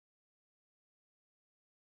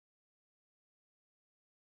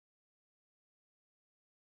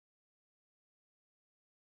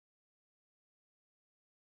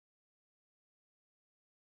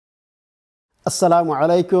Assalamu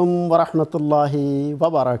alaikum wa rahmatullahi wa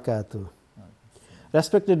barakatuh.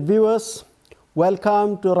 Respected viewers,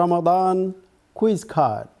 welcome to Ramadan quiz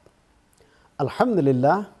card.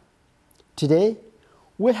 Alhamdulillah, today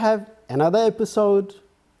we have another episode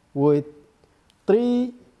with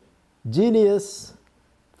three geniuses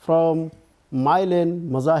from Mylan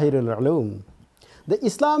Mazahir al-Ulum. The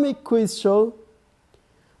Islamic quiz show,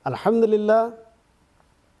 Alhamdulillah,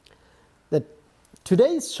 that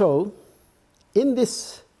today's show in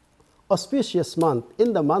this auspicious month,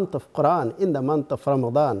 in the month of Quran, in the month of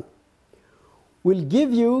Ramadan, will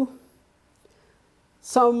give you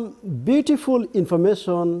some beautiful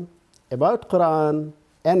information about Quran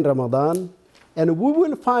and Ramadan, and we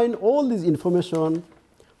will find all this information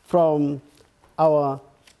from our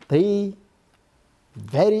three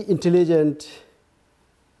very intelligent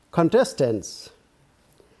contestants.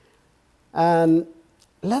 And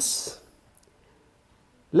let's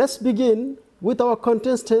begin with our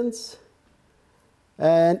contestants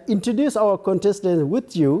and introduce our contestants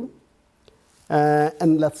with you,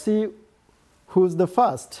 and let's see who's the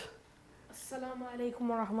first. Assalamu alaikum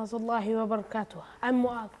wa rahmatullahi wa barakatuh. I'm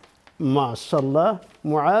Mu'adh. MashaAllah.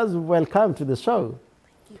 Mu'adh, welcome to the show.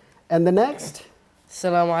 Thank you. And the next?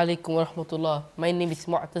 Assalamu alaikum wa rahmatullah. My name is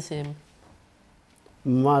Mu'tasim.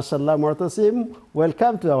 MashaAllah, Mu'tasim,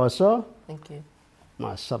 welcome to our show. Thank you.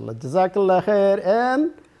 MashaAllah. Jazakallah khair.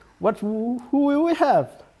 And who will we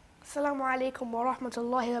have? Assalamu alaikum wa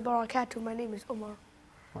rahmatullahi wa barakatuh. My name is Umar.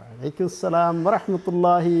 Wa alaikum assalam wa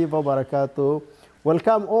rahmatullahi wa barakatuh.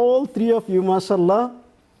 Welcome all three of you, mashallah.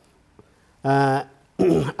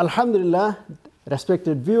 Alhamdulillah,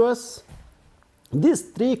 respected viewers, these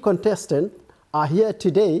three contestants are here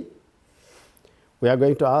today. We are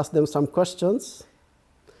going to ask them some questions.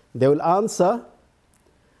 They will answer,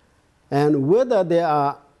 and whether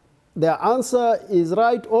their answer is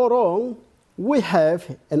right or wrong, we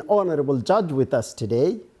have an honorable judge with us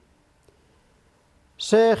today,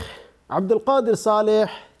 Sheikh Abdul Saleh,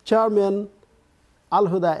 Chairman,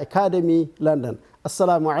 Al-Huda Academy, London.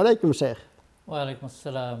 Assalamu alaikum, Sheikh. Wa alaikum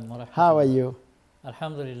assalam wa rahmatullah. How are you?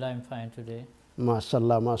 Alhamdulillah, I'm fine today.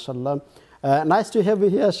 MashaAllah, MashaAllah. Nice to have you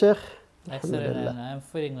here, Sheikh. Excellent, and I'm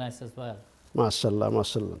feeling nice as well. MashaAllah,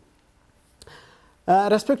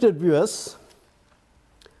 MashaAllah. Respected viewers,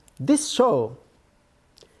 this show,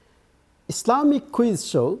 Islamic quiz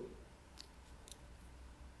show,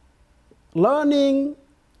 learning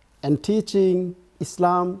and teaching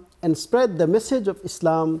Islam and spread the message of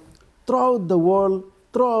Islam throughout the world,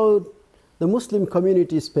 throughout the Muslim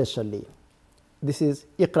community especially. This is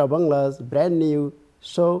IQRA Bangla's brand new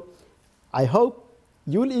show. I hope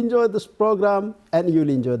you'll enjoy this program and you'll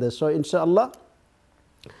enjoy the show, inshallah.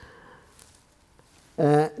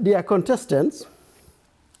 Dear contestants,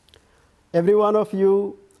 every one of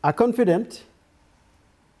you are confident,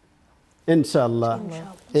 inshallah.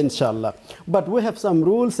 Inshallah. But we have some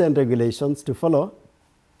rules and regulations to follow.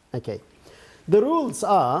 Okay. The rules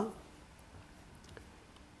are,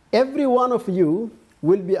 every one of you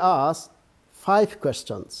will be asked 5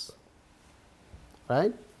 questions,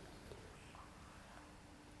 right?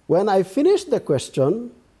 When I finish the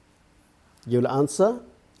question, you'll answer.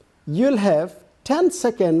 You'll have 10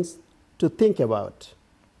 seconds to think about.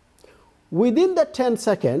 Within the 10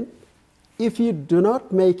 seconds, if you do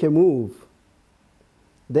not make a move,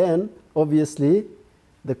 then obviously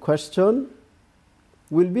the question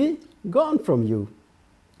will be gone from you,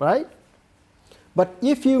 right? But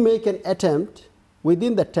if you make an attempt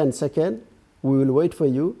within the 10 seconds, we will wait for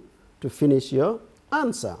you to finish your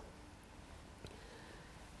answer.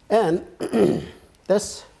 And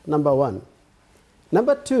that's number 1.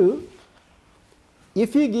 Number 2,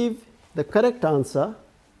 if you give the correct answer,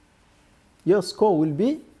 your score will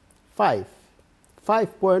be 5.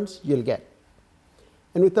 5 points you'll get.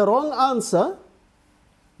 And with the wrong answer,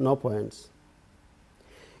 no points.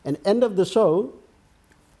 And end of the show,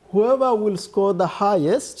 whoever will score the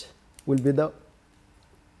highest will be the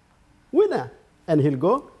winner. And he'll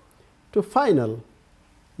go to final.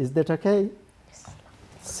 Is that okay? Yes.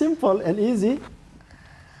 Simple and easy.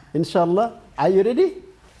 Inshallah. Are you ready?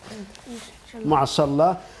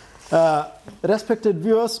 MashaAllah. Respected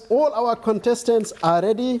viewers, all our contestants are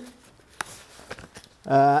ready.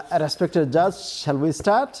 Respected judge, shall we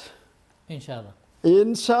start? Inshallah.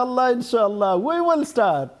 Inshallah, inshallah. We will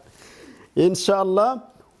start. Inshallah.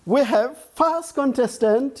 We have first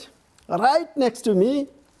contestant right next to me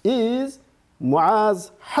is Mu'adh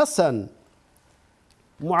Hassan.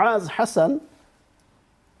 Mu'adh Hassan,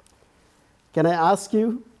 can I ask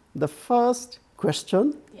you the first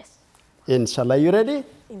question? Yes. Inshallah, you ready?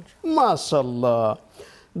 Inshallah. MashaAllah.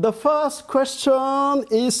 The first question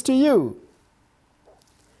is to you.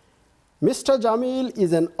 Mr. Jamil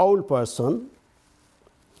is an old person.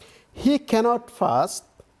 He cannot fast.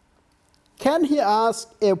 Can he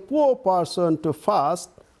ask a poor person to fast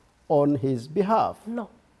on his behalf? No.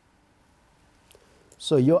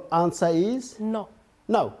 So your answer is No.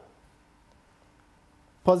 no.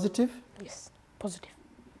 Positive? Yes. Positive.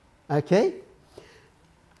 Okay.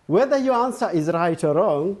 Whether your answer is right or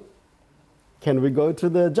wrong, can we go to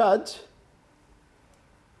the judge?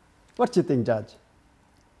 What do you think, judge?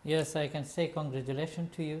 Yes, I can say congratulations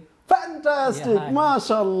to you. Fantastic, Yeah,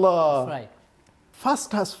 mashallah. That's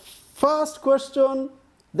right. First question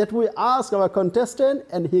that we asked our contestant,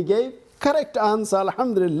 and he gave correct answer,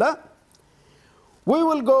 alhamdulillah. We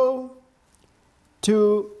will go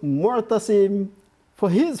to Mu'tasim for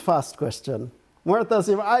his first question.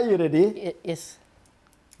 Mu'tasim, are you ready? Yes.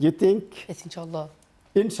 You think? Yes, inshallah.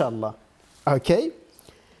 Inshallah. Okay.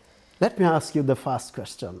 Let me ask you the first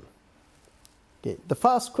question. Okay. The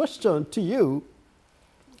first question to you,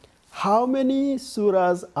 how many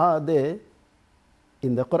surahs are there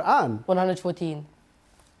in the Quran? 114.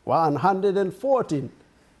 114.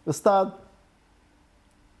 Ustad,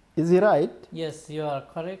 is he right? Yes, you are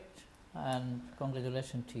correct, and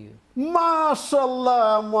congratulations to you.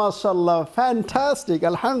 MashaAllah, MashaAllah. Fantastic.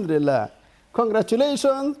 Alhamdulillah.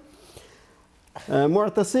 Congratulations.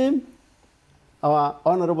 Mu'tasim, our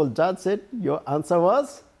honorable judge said your answer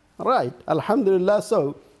was right. Alhamdulillah.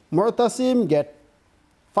 So Mu'tasim get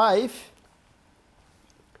 5.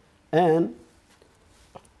 And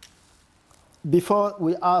before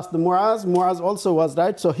we asked the Muaz also was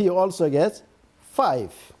right, so he also gets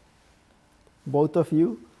 5. Both of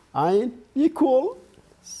you are equal.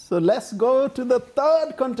 So let's go to the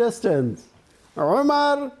third contestant,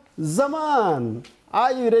 Umar Zaman.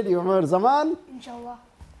 Are you ready, Umar Zaman? Inshallah.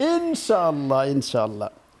 Inshallah,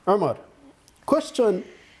 inshallah. Umar, question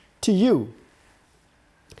to you.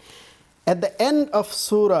 At the end of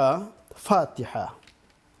Surah Fatiha,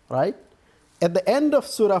 right? At the end of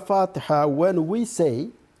Surah Fatiha, when we say,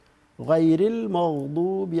 غَيْرِ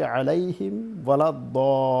الْمَغْضُوبِ عَلَيْهِمْ وَلَا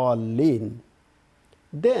الضَّالِّينَ,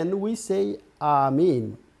 then we say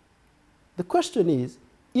Ameen. The question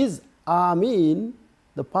is Ameen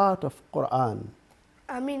the part of Quran?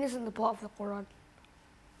 Ameen isn't the part of the Quran.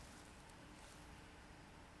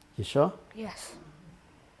 You sure? Yes.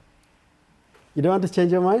 You don't want to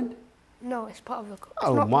change your mind? No, it's part of the Quran.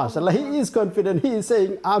 Oh, mashallah, he is confident. He is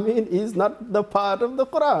saying Ameen is not the part of the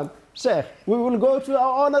Quran. Sheikh, we will go to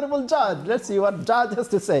our honorable judge. Let's see what judge has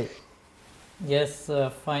to say. Yes,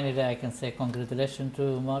 finally I can say congratulations to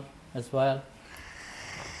Umar as well.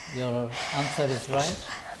 Your answer is right.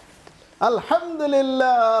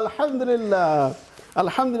 Alhamdulillah, Alhamdulillah,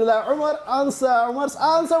 Alhamdulillah. Umar's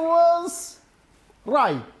answer was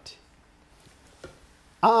right.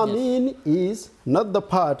 Ameen is not the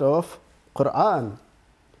part of Quran.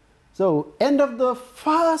 So, end of the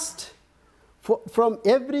first, from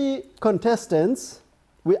every contestant,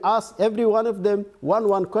 we ask every one of them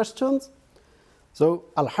one questions. So,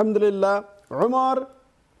 Alhamdulillah, Umar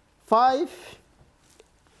 5,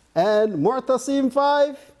 and Mu'tasim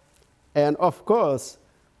 5, and of course,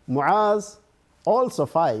 Muaz also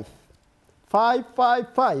 5. 5,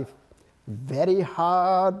 5, 5. Very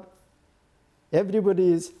hard.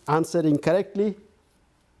 Everybody is answering correctly.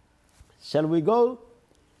 Shall we go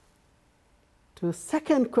to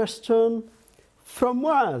second question from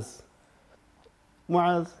Muaz?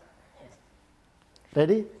 Muaz,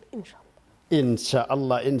 ready? Inshallah.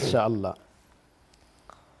 Insha'Allah, Insha'Allah.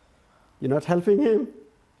 You're not helping him?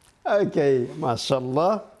 Okay,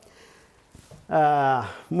 mashallah.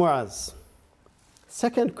 Muaz,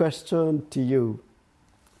 second question to you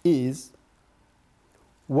is,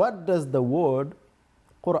 what does the word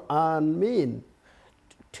Quran mean?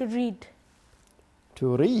 To read.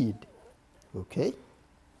 To read. Okay.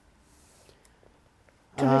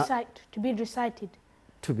 To recite. To be recited.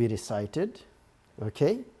 To be recited.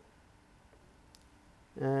 Okay.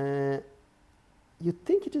 You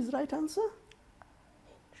think it is right answer?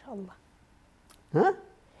 Inshallah. Huh?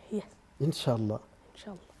 Yes. Inshallah.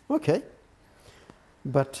 Inshallah. Okay.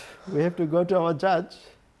 But we have to go to our judge.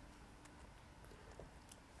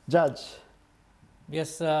 Judge.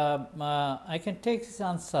 Yes, I can take this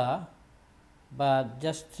answer, but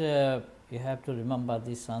just you have to remember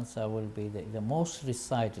this answer will be the most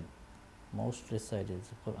recited. Most recited is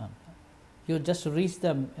the Quran. You just reach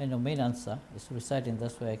the main answer. It's reciting.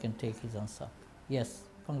 That's why I can take his answer. Yes,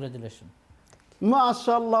 congratulations.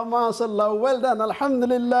 MashaAllah, MashaAllah. Well done.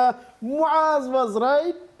 Alhamdulillah. Muaz was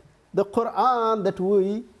right. The Quran that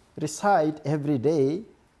we recite every day,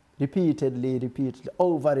 repeatedly,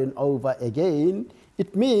 over and over again,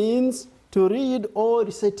 it means to read or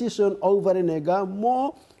recitation over and again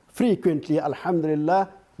more frequently. Alhamdulillah.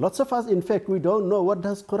 Lots of us, in fact, we don't know what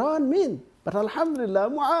does Quran mean. But alhamdulillah,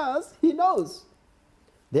 Muaz, he knows.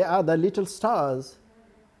 They are the little stars.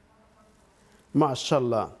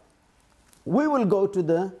 MashaAllah. We will go to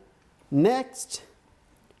the next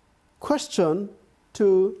question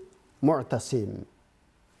to Mu'tasim.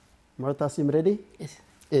 Mu'tasim, ready? Yes.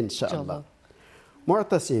 Inshallah.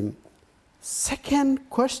 Mu'tasim, second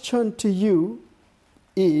question to you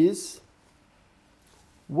is,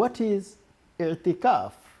 what is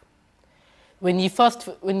i'tikaf? When you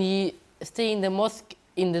stay in the mosque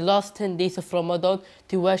in the last 10 days of Ramadan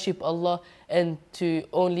to worship Allah and to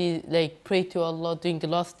only like pray to Allah during the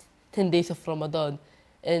last 10 days of Ramadan,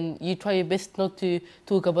 and you try your best not to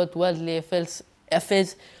talk about worldly affairs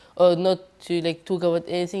or not to like talk about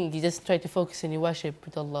anything, you just try to focus on your worship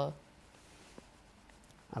with Allah.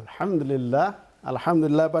 Alhamdulillah,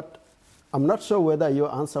 Alhamdulillah, but I'm not sure whether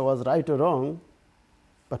your answer was right or wrong,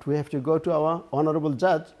 but we have to go to our honorable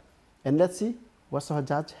judge and let's see what our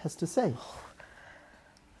judge has to say.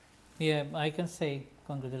 Yeah, I can say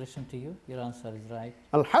congratulations to you. Your answer is right.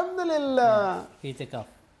 Alhamdulillah. Yeah. I'tikaf.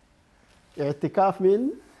 I'tikaf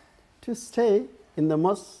means to stay in the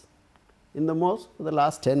mosque for the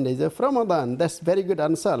last 10 days of Ramadan. That's very good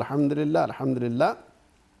answer. Alhamdulillah, Alhamdulillah.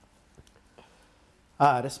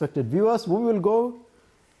 Respected viewers, we will go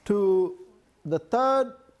to the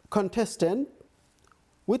third contestant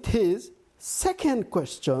with his second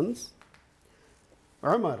questions.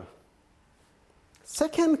 Umar,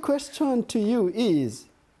 second question to you is,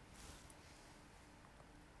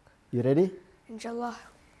 you ready? Inshallah.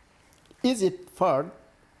 Is it fard,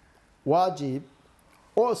 wajib,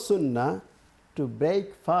 or sunnah to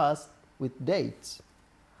break fast with dates?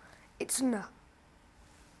 It's sunnah.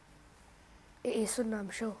 It is sunnah, I'm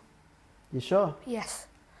sure. You sure? Yes.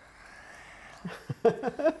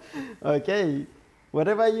 Okay.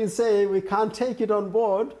 Whatever you say, we can't take it on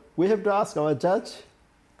board. We have to ask our judge.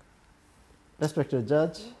 Respected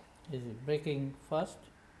judge. Is it breaking fast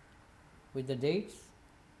with the dates?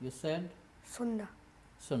 You said Sunnah.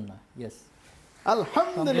 sunnah. Yes.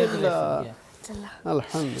 Alhamdulillah. Yeah.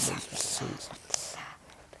 Alhamdulillah.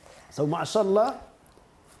 So, mashallah,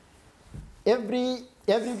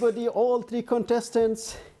 everybody, all three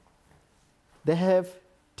contestants, they have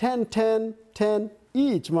 10, 10, 10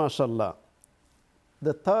 each, mashallah.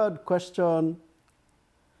 The third question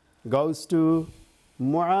goes to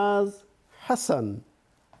Muaz Hassan.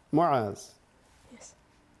 Muaz. Yes.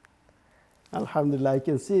 Alhamdulillah, I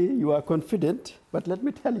can see you are confident, but let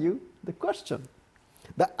me tell you the question.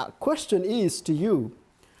 The question is to you,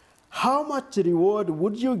 how much reward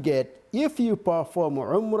would you get if you perform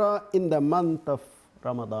Umrah in the month of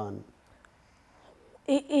Ramadan?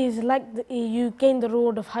 It is like you gain the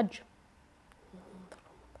reward of Hajj.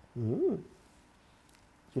 You'll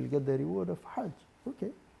get the reward of Hajj.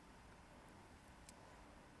 Okay.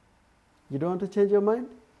 You don't want to change your mind?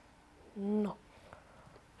 No.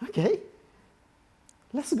 Okay.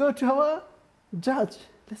 Let's go to our judge.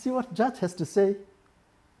 Let's see what judge has to say.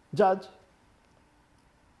 Judge.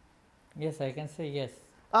 Yes, I can say yes.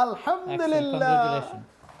 Alhamdulillah. Congratulations.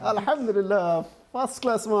 Alhamdulillah. First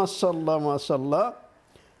class, mashallah, mashallah.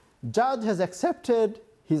 Judge has accepted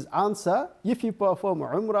his answer. If you perform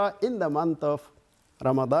Umrah in the month of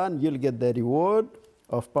Ramadan, you'll get the reward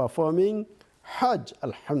of performing Hajj.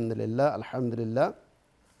 Alhamdulillah, Alhamdulillah.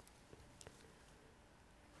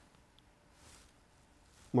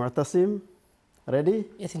 Mu'tasim, ready?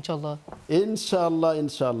 Yes, inshallah. Inshallah,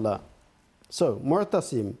 inshallah. So,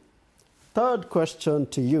 Mu'tasim, third question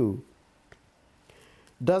to you.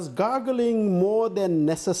 Does gargling more than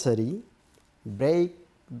necessary break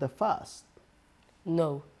the fast?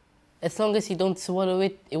 No. As long as you don't swallow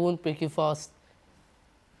it, it won't break your fast.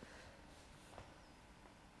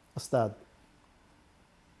 Ustad.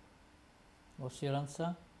 What's your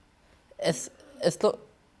answer?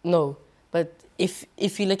 No. But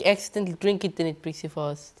if you like accidentally drink it, then it breaks your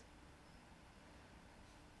fast.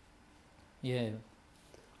 Yeah.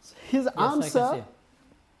 His Yes, I answer, can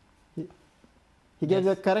say. he gave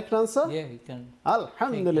Yes. a correct answer? Yeah, you can.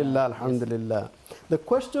 Alhamdulillah, Yes. Alhamdulillah. The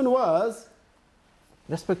question was,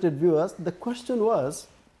 respected viewers, the question was,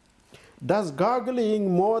 does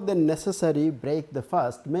gargling more than necessary break the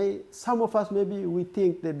fast? Some of us, maybe we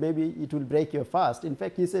think that maybe it will break your fast. In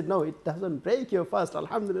fact, he said, no, it doesn't break your fast.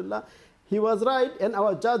 Alhamdulillah. He was right, and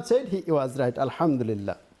our judge said he was right.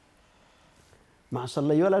 Alhamdulillah.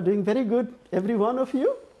 MashaAllah, you all are doing very good, every one of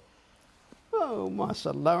you. Oh,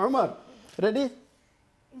 MashaAllah. Umar, ready?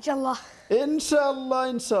 Inshallah. Inshallah,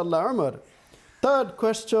 inshallah. Umar, third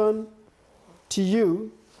question to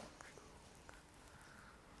you.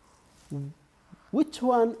 Which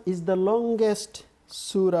one is the longest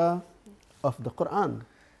surah of the Quran?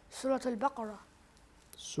 Surah Al-Baqarah.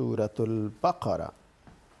 Surah Al-Baqarah.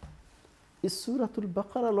 Is Surah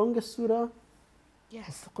Al-Baqarah longest surah Yes.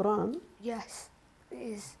 of the Quran? Yes. It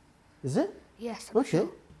is. Is it? Yes. I'm Okay. sure.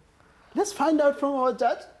 Let's find out from our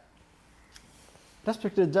judge.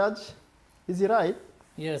 Respected judge, is he right?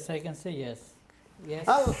 Yes, I can say yes. Yes.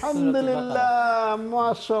 Alhamdulillah,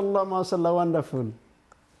 mashallah, mashallah, wonderful.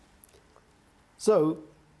 So,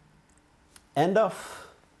 end of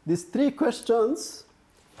these three questions,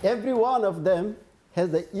 every one of them has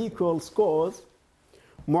the equal scores.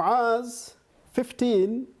 Muaz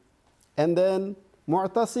 15, and then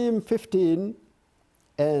Mu'tasim 15,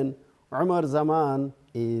 and Umar Zaman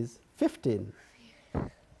is 15.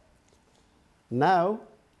 Now,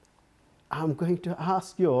 I'm going to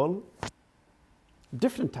ask you all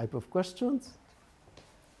different type of questions,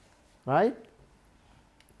 right?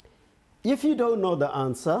 If you don't know the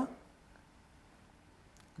answer,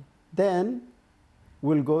 then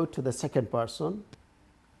we'll go to the second person,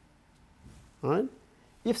 right?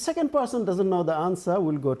 If second person doesn't know the answer,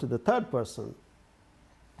 we'll go to the third person,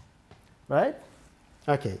 right?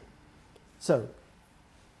 Okay, so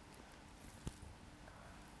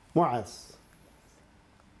Muaz,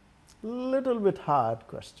 little bit hard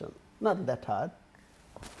question, not that hard,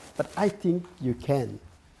 but I think you can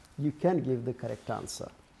give the correct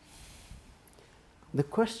answer. The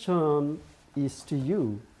question is to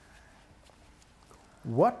you: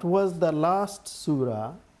 what was the last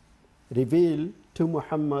surah revealed to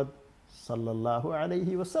Muhammad sallallahu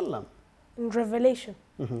alayhi wasallam? In Revelation.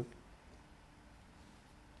 I'm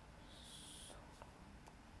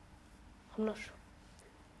not sure.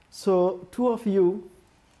 So, two of you,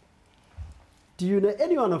 do you know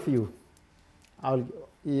any one of you?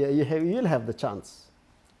 You'll have the chance.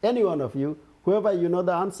 Any one of you, whoever you know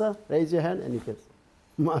the answer, raise your hand and you can.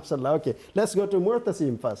 MashaAllah. Okay, let's go to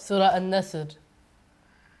Mu'tasim first. Surah An-Nasr.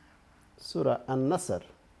 Surah An-Nasr.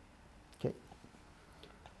 Okay.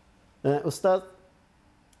 Ustad,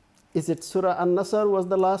 is it Surah An-Nasr was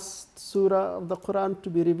the last surah of the Quran to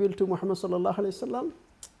be revealed to Muhammad sallallahu alayhi wasallam?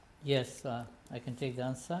 Yes, I can take the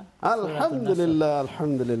answer. Alhamdulillah,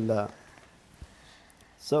 alhamdulillah.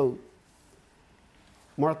 So,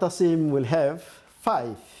 Mu'tasim will have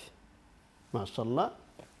 5. MashaAllah.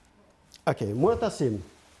 Okay, Mu'tasim,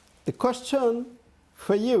 the question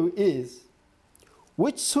for you is,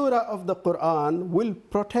 which surah of the Quran will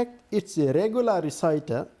protect its regular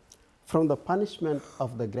reciter from the punishment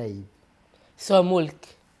of the grave? Surah Mulk.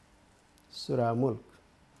 Surah Mulk.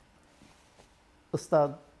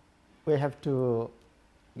 Ustad, we have to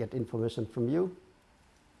get information from you.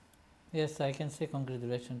 Yes, I can say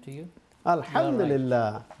congratulations to you.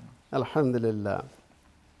 Alhamdulillah. Alhamdulillah.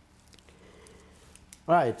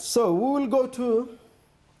 Right, so we will go to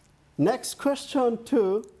next question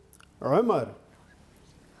to Umar.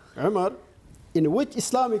 Umar, in which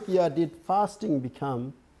Islamic year did fasting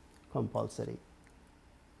become compulsory?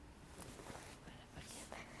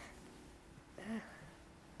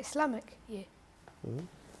 Islamic, yeah.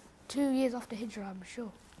 2 years after Hijrah, I'm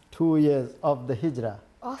sure. 2 years of the Hijrah.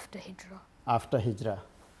 After Hijrah. After Hijrah.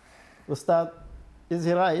 Ustad, is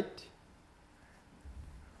he right?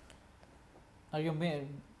 Do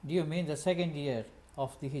you mean the second year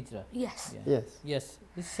of the Hijrah? Yes. Yeah. Yes. Yes,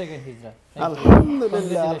 this is second Hijrah. Thank you. Alhamdulillah,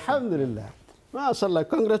 Congratulations. alhamdulillah. MashaAllah,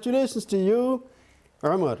 congratulations to you,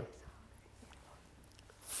 Umar.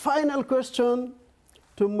 Final question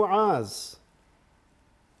to Muaz.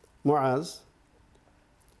 Muaz,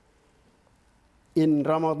 in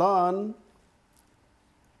Ramadan,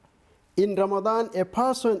 a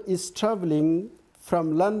person is traveling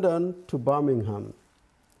from London to Birmingham.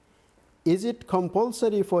 Is it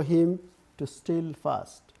compulsory for him to still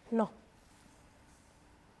fast? No.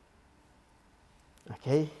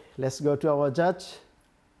 Okay, let's go to our judge.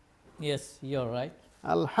 Yes, you're right.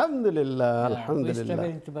 Alhamdulillah, Who is alhamdulillah.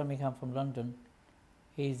 traveling to Birmingham from London?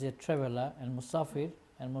 He is a traveler and Musafir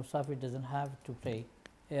doesn't have to pray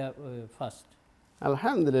fast.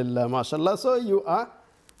 Alhamdulillah, mashallah. So you are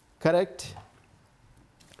correct.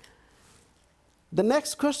 The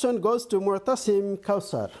next question goes to Mu'tasim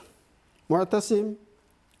Kausar. Mu'tasim,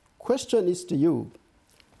 question is to you.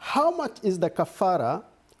 How much is the kafara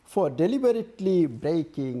for deliberately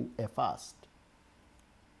breaking a fast?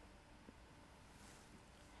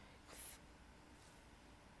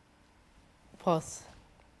 Pause.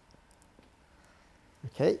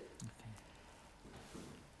 Okay.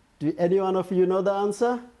 Do any one of you know the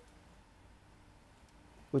answer?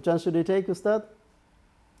 Which one should we take, Ustad?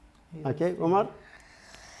 Okay, Umar?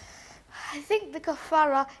 I think the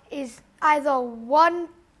kafara is either 1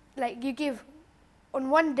 like you give on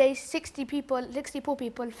one day 64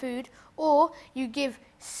 people food, or you give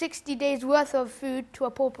 60 days worth of food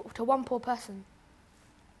to one poor person.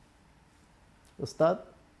 Ustad?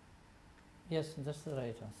 Yes, that's the right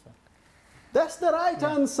answer. That's the right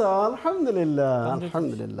answer. Alhamdulillah. Congratulations.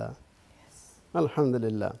 Alhamdulillah.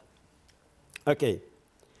 Alhamdulillah. Okay.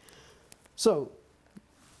 So,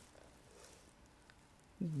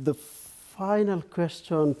 the final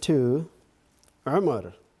question to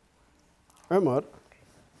Umar. Umar,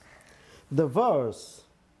 the verse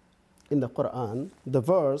in the Quran, the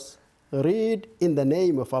verse, read in the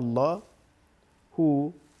name of Allah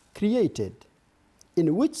who created.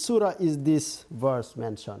 In which surah is this verse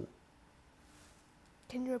mentioned?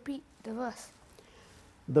 Can you repeat the verse?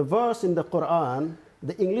 The verse in the Quran,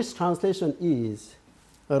 the English translation is,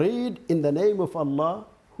 read in the name of Allah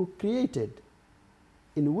who created.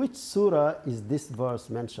 In which surah is this verse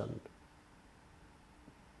mentioned?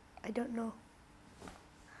 I don't know.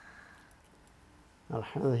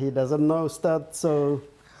 He doesn't know, Ustad, so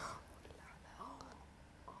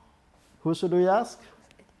who should we ask?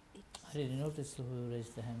 I didn't notice who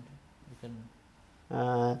raised the hand. You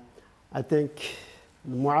can. I think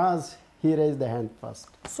Muaz, he raised the hand first.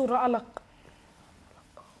 Surah Alaq.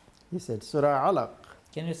 He said Surah Alaq.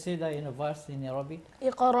 Can you say that in a verse in Arabic?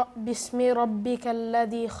 اقرأ باسم ربك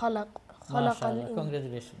الذي خلق خلق MashaAllah. الإنسان.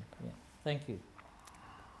 Congratulations. Yeah. Thank you.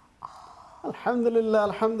 Alhamdulillah,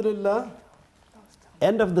 Alhamdulillah.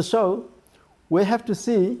 End of the show, we have to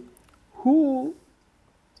see who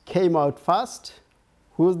came out first,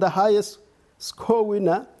 who's the highest score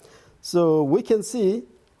winner. So we can see.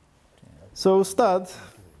 So Ustad,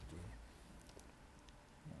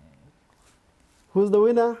 who's the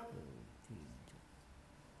winner?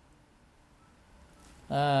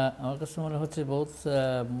 আমার কাছে মনে হচ্ছে both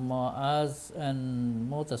Muaz and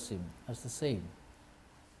Motasim as the same.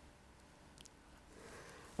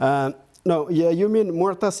 No, yeah, you mean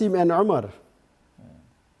Mu'tasim and Umar.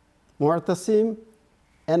 Mu'tasim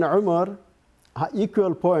and Umar are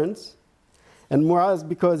equal points, and Muaz,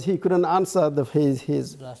 because he couldn't answer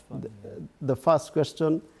his Last one. the first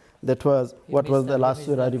question, that was He what was missed the that- he last missed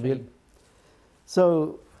surah that revealed. frame, So,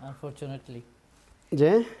 unfortunately.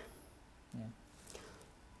 Jay? Yeah.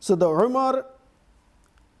 So the Umar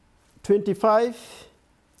 25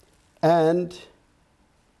 and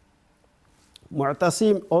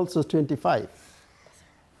Mu'tasim also 25.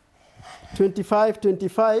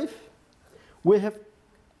 25, we have.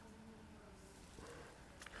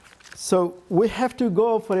 So we have to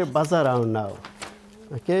go for a buzzer round now.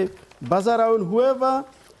 Okay, buzzer round. Whoever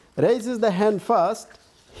raises the hand first,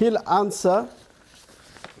 he'll answer.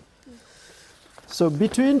 So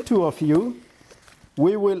between two of you,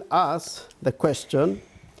 we will ask the question,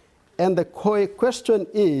 and the question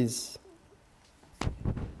is,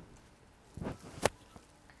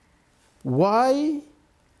 why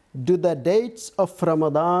do the dates of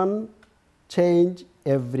Ramadan change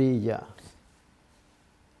every year?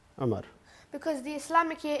 Umar. Because the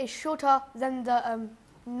Islamic year is shorter than the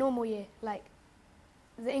normal year, like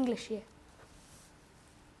the English year.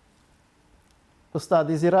 Ustad,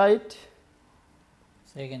 is he right?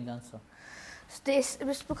 Second answer.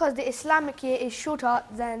 It's because the Islamic year is shorter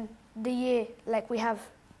than the year like we have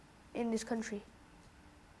in this country.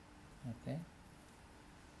 Okay.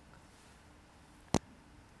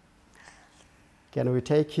 Can we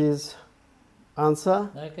take his answer?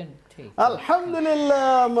 I can take.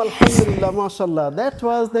 Alhamdulillah, Alhamdulillah, mashallah. That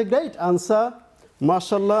was the great answer,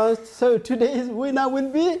 mashallah. So today's winner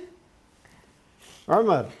will be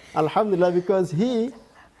Umar, Alhamdulillah, because he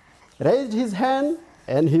raised his hand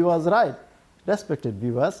and he was right. Respected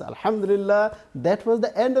viewers, Alhamdulillah, that was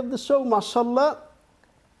the end of the show, mashallah.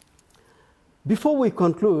 Before we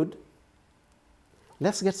conclude,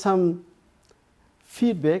 let's get some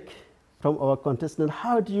feedback from our contestant.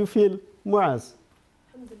 How do you feel, Muaz?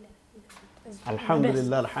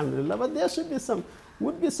 Alhamdulillah, Alhamdulillah. But there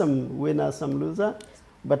would be some winner, some loser.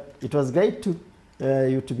 But it was great to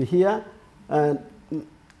you to be here. And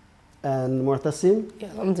Mu'tasim? Yeah,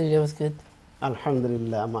 Alhamdulillah, it was good.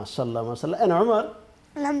 Alhamdulillah, mashallah, mashallah. And Umar?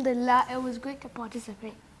 Alhamdulillah, it was great to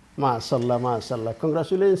participate. Mashallah, mashallah.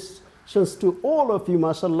 Congratulations to all of you,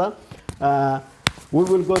 mashallah. We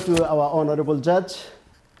will go to our honorable judge,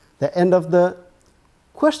 the end of the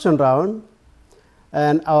question round.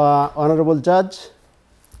 And our honorable judge,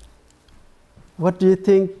 what do you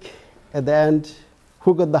think at the end,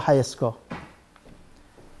 who got the highest score?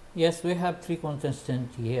 Yes, we have three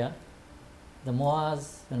contestants here, the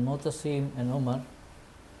Muaz and Motasim and Umar.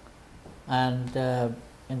 And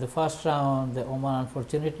in the first round, the Umar,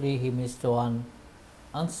 unfortunately, he missed one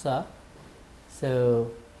answer.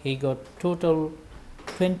 So he got total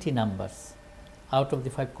 20 numbers out of the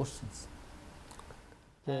 5 questions.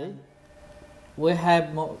 Okay. We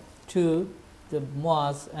have two, the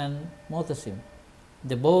Muaz and Muhtasim.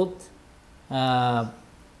 They both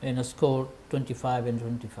scored 25 and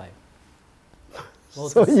 25.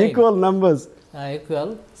 Both So the same. equal numbers.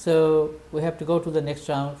 Equal. So we have to go to the next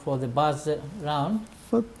round for the buzz round,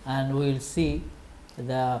 and we will see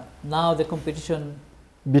now the competition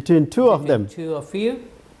Between two of them. Two of you.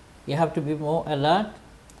 You have to be more alert.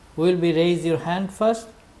 We will be raise your hand first.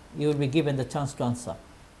 You will be given the chance to answer.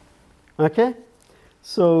 Okay.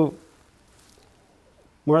 So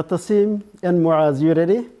Mu'tasim and Muaz, you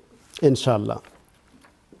ready? Inshallah.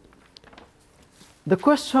 The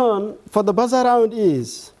question for the buzzer round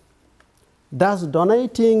is, does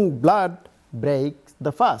donating blood break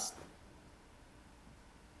the fast?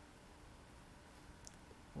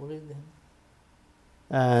 What is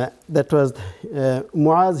That was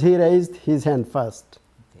Muaz, he raised his hand first.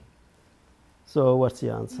 Okay. So what's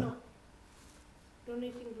your answer? No.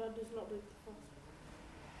 Donating blood does not break the fast.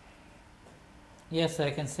 Yes,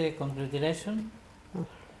 I can say congratulations.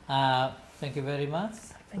 Thank you very much.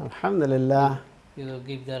 Alhamdulillah. You will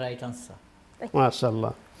give the right answer.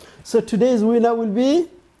 MashaAllah. So today's winner will be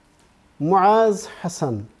Muaz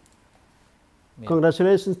Hassan. Yeah.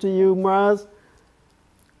 Congratulations to you, Muaz.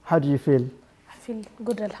 How do you feel? I feel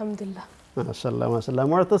good, alhamdulillah. MashaAllah,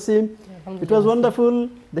 MashaAllah. Mu'tasim, it was wonderful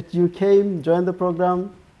that you came, joined the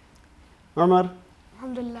program. Umar?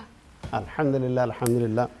 Alhamdulillah. Alhamdulillah,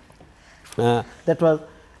 Alhamdulillah. That was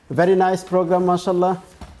a very nice program,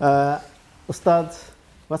 MashaAllah. Ustad,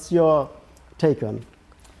 what's your take on?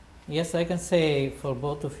 Yes, I can say for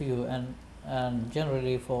both of you and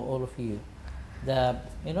generally for all of you,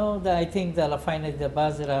 I think finally the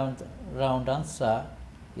buzz round answer,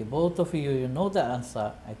 both of you, you know the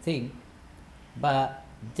answer, I think, but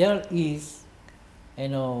there is,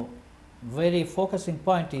 very focusing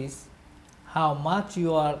point is how much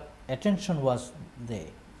your attention was there.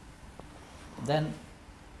 Then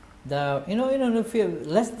if you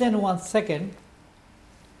less than 1 second,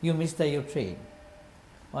 you missed your train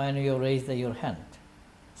when you raised your hand.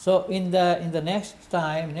 So in the next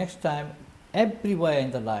time, everywhere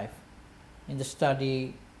in the life, in the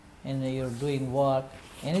study, in you're doing work,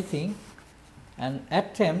 anything, and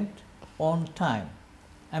attempt on time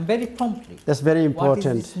and very promptly. That's very important.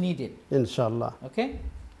 What is needed? Inshallah. Okay.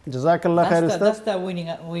 Jazakallah khair, Ustad. That's the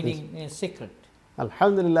winning secret.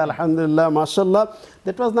 Alhamdulillah, Alhamdulillah, MashaAllah.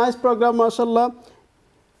 That was nice program, MashaAllah.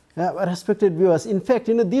 Respected viewers, in fact,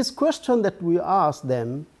 these questions that we ask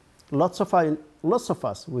them, lots of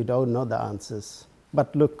us, we don't know the answers.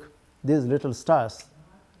 But look, these little stars,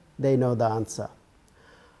 they know the answer.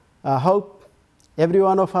 I hope every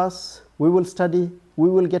one of us, we will study, we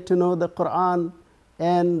will get to know the Quran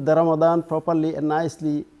and the Ramadan properly and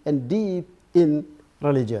nicely and deep in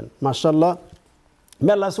religion. MashaAllah.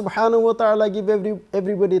 May Allah subhanahu wa ta'ala give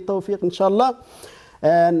everybody tawfiq, inshallah.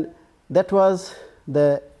 And that was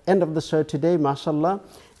the end of the show today, mashallah.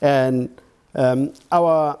 And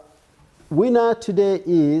our winner today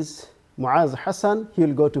is Muaz Hassan. He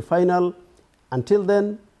will go to final. Until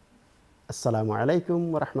then, assalamu alaikum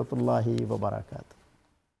wa rahmatullahi wa barakatuh.